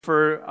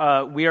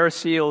For We Are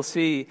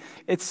CLC.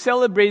 It's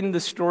celebrating the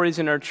stories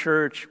in our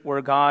church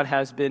where God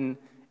has been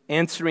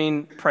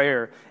answering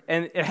prayer.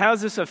 And it has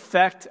this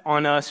effect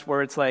on us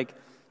where it's like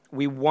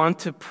we want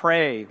to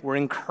pray. We're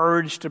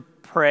encouraged to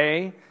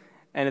pray,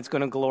 and it's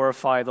going to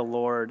glorify the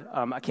Lord.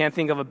 I can't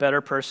think of a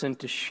better person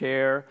to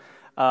share.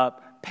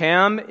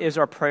 Pam is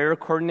our prayer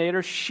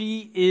coordinator.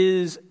 She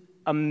is an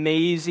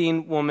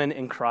amazing woman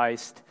in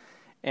Christ.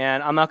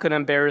 And I'm not going to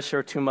embarrass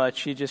her too much.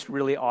 She's just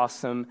really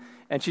awesome.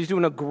 And she's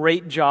doing a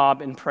great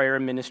job in prayer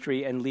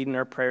ministry and leading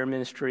our prayer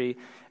ministry.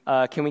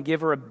 Can we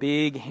give her a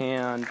big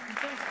hand?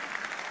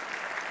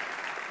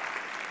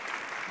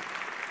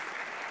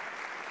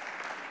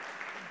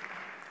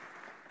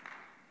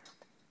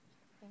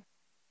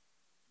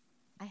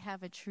 I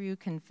have a true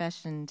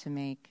confession to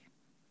make.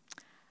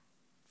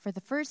 For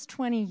the first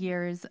 20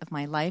 years of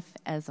my life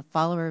as a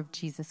follower of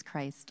Jesus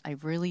Christ, I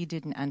really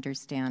didn't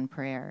understand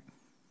prayer.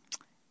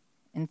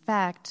 In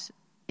fact,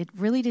 it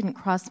really didn't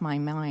cross my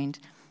mind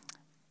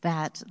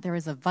that there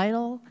is a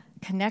vital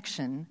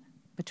connection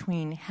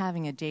between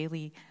having a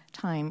daily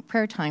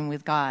prayer time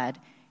with God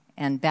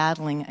and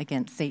battling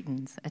against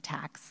Satan's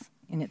attacks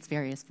in its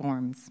various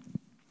forms.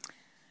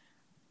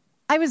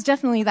 I was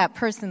definitely that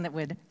person that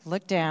would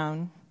look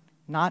down,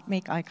 not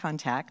make eye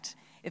contact,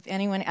 if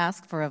anyone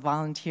asked for a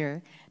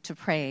volunteer to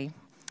pray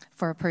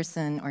for a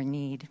person or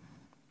need.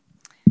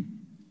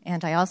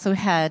 And I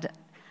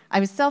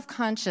was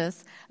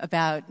self-conscious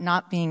about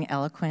not being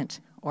eloquent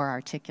or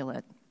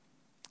articulate.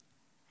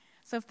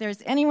 So if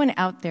there's anyone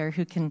out there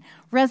who can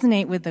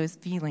resonate with those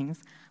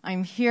feelings,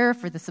 I'm here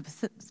for the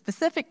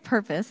specific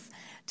purpose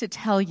to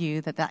tell you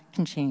that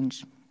can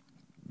change.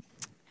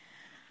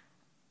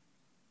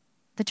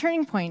 The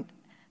turning point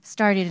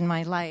started in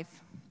my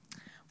life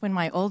when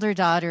my older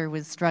daughter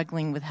was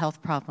struggling with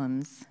health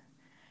problems.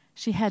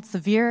 She had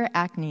severe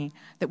acne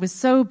that was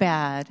so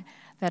bad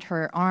that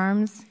her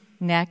arms,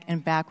 neck,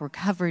 and back were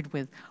covered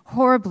with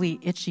horribly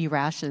itchy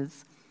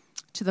rashes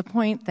to the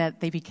point that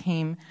they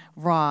became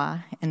raw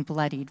and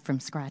bloodied from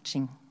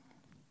scratching.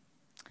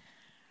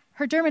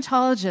 Her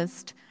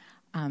dermatologist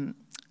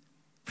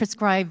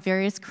prescribed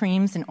various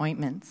creams and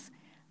ointments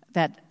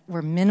that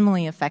were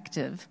minimally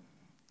effective.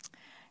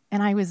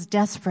 And I was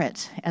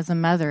desperate as a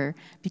mother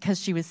because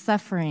she was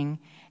suffering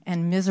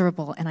and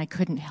miserable and I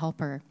couldn't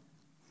help her.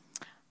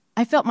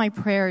 I felt my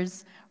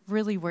prayers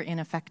really were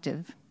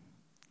ineffective.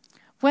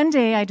 One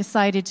day, I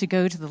decided to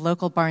go to the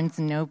local Barnes &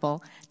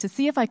 Noble to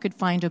see if I could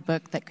find a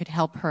book that could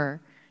help her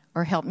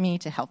or help me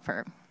to help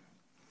her.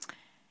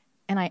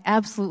 And I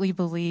absolutely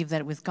believe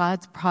that it was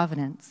God's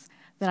providence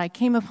that I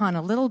came upon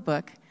a little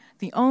book,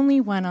 the only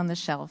one on the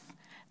shelf,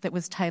 that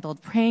was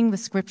titled Praying the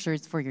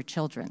Scriptures for Your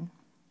Children.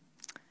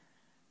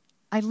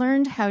 I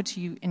learned how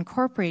to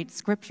incorporate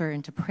Scripture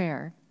into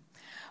prayer.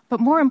 But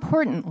more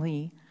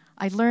importantly,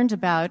 I learned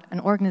about an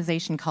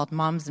organization called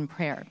Moms in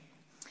Prayer,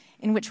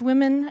 in which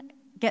women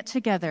get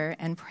together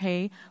and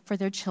pray for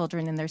their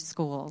children in their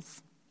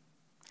schools.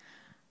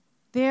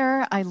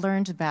 There, I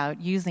learned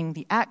about using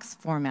the Acts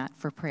format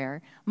for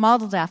prayer,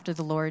 modeled after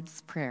the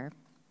Lord's Prayer.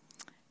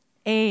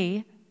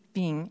 A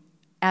being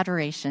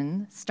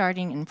adoration,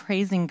 starting in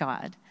praising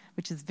God,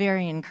 which is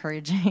very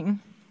encouraging.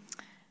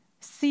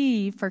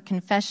 C for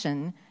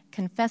confession,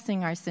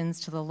 confessing our sins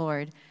to the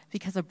Lord,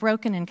 because a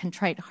broken and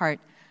contrite heart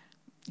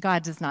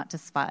God does not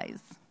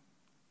despise.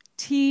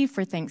 T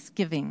for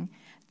thanksgiving,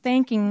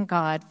 thanking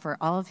God for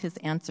all of his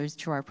answers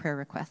to our prayer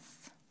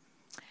requests.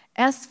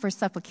 S for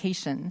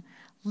supplication,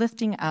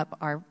 lifting up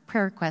our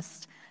prayer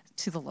requests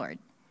to the Lord.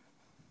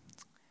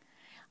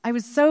 I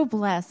was so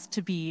blessed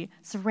to be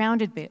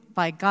surrounded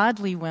by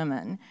godly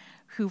women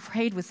who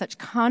prayed with such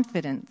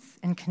confidence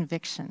and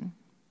conviction.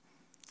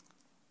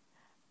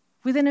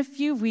 Within a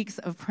few weeks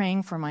of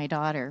praying for my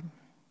daughter,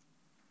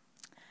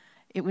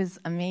 it was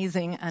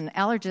amazing. An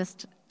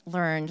allergist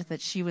learned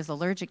that she was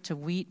allergic to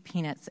wheat,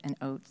 peanuts, and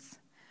oats.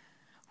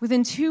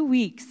 Within 2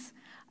 weeks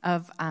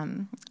of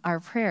our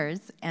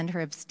prayers and her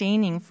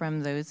abstaining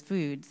from those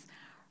foods,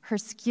 her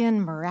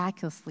skin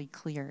miraculously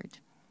cleared.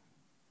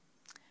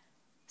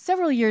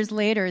 Several years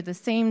later, the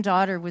same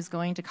daughter was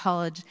going to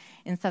college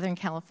in Southern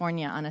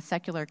California on a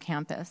secular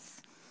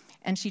campus,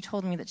 and she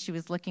told me that she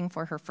was looking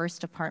for her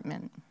first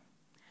apartment.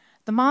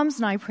 The moms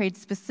and I prayed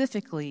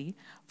specifically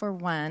for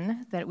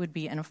one, that it would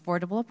be an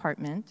affordable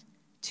apartment,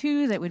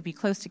 2, that would be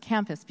close to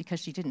campus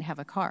because she didn't have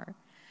a car,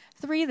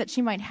 3, that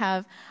she might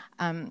have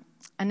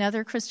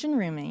another Christian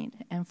roommate,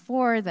 and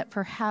 4, that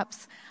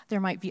perhaps there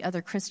might be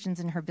other Christians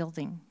in her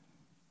building.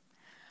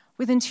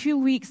 Within 2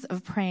 weeks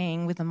of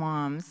praying with the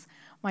moms,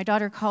 my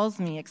daughter calls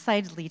me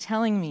excitedly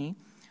telling me,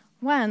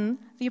 1,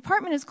 the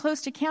apartment is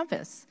close to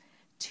campus.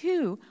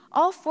 2,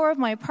 all 4 of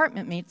my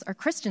apartment mates are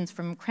Christians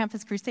from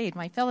Campus Crusade,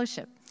 my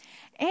fellowship.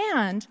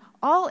 And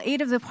all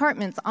 8 of the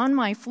apartments on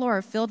my floor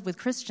are filled with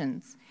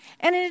Christians.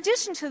 And in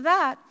addition to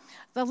that,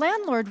 the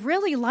landlord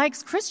really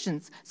likes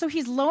Christians, so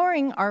he's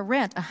lowering our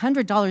rent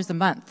 $100 a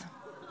month.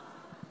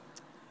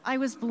 I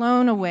was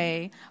blown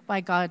away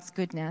by God's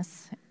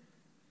goodness.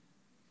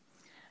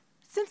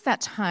 Since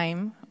that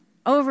time,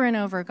 over and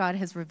over, God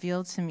has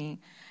revealed to me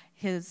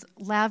his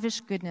lavish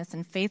goodness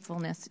and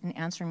faithfulness in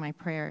answering my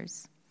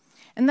prayers.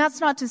 And that's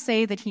not to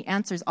say that he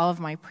answers all of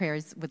my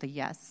prayers with a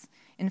yes.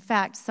 In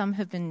fact, some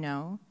have been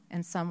no,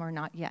 and some are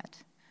not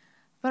yet.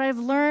 But I've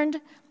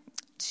learned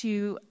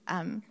to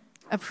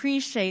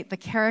appreciate the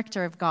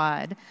character of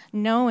God,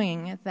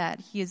 knowing that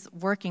he is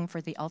working for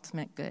the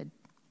ultimate good.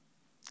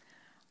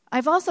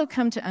 I've also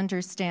come to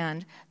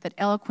understand that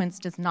eloquence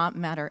does not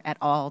matter at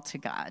all to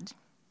God.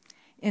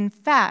 In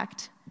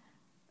fact,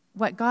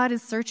 what God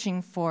is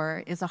searching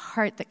for is a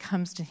heart that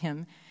comes to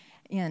him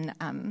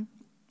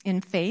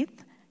in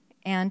faith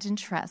and in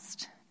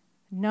trust,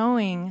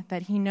 knowing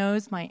that he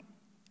knows my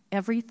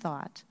every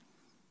thought,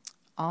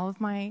 all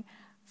of my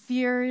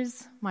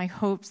fears, my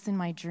hopes, and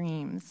my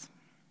dreams.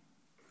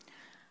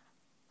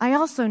 I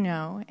also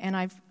know, and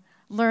I've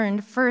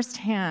learned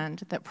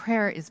firsthand, that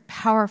prayer is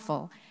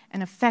powerful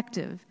and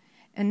effective,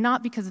 and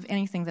not because of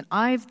anything that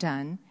I've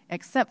done,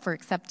 except for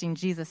accepting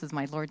Jesus as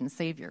my Lord and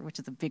Savior, which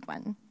is a big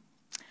one.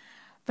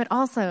 But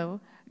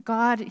also,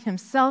 God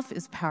himself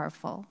is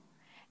powerful,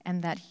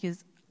 and that he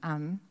is, what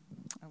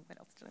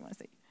else did I want to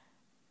say?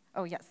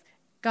 Oh, yes.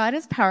 God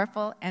is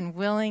powerful and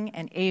willing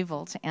and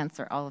able to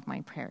answer all of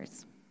my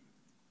prayers.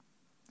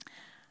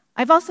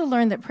 I've also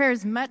learned that prayer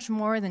is much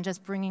more than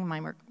just bringing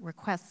my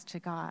requests to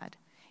God.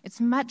 It's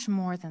much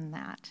more than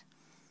that.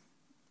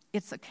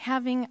 It's like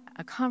having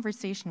a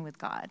conversation with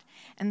God,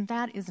 and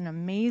that is an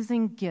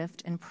amazing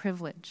gift and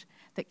privilege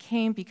that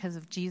came because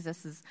of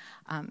Jesus'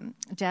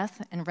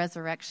 death and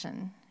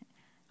resurrection,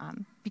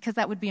 because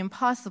that would be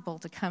impossible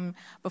to come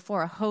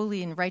before a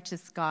holy and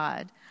righteous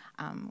God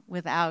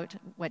without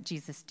what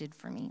Jesus did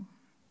for me.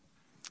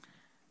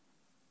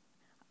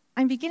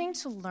 I'm beginning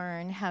to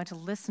learn how to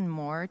listen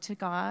more to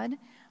God,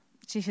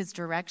 to his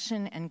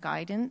direction and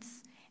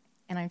guidance,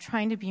 and I'm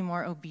trying to be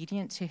more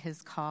obedient to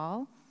his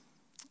call.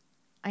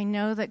 I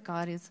know that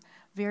God is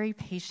very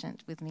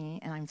patient with me,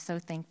 and I'm so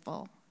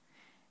thankful.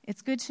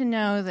 It's good to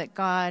know that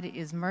God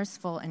is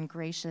merciful and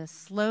gracious,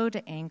 slow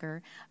to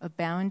anger,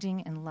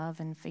 abounding in love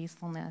and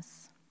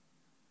faithfulness.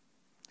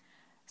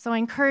 So I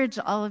encourage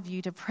all of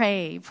you to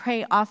pray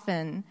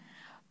often,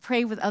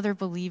 pray with other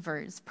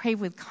believers, pray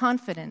with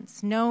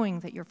confidence,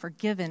 knowing that you're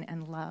forgiven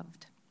and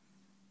loved.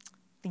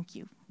 Thank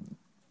you.